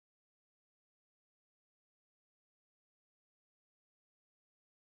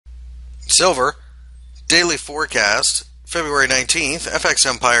Silver, daily forecast, February 19th,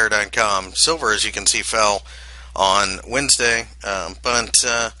 fxempire.com. Silver, as you can see, fell on Wednesday, but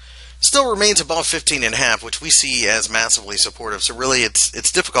still remains above 15.5, which we see as massively supportive. So really,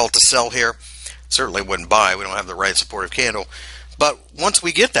 it's difficult to sell here. Certainly wouldn't buy. We don't have the right supportive candle. But once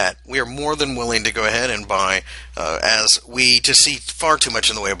we get that, we are more than willing to go ahead and buy, as we just see far too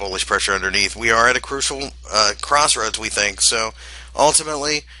much in the way of bullish pressure underneath. We are at a crucial crossroads, we think. So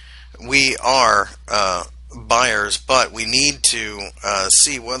ultimately, we are buyers, but we need to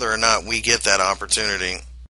see whether or not we get that opportunity.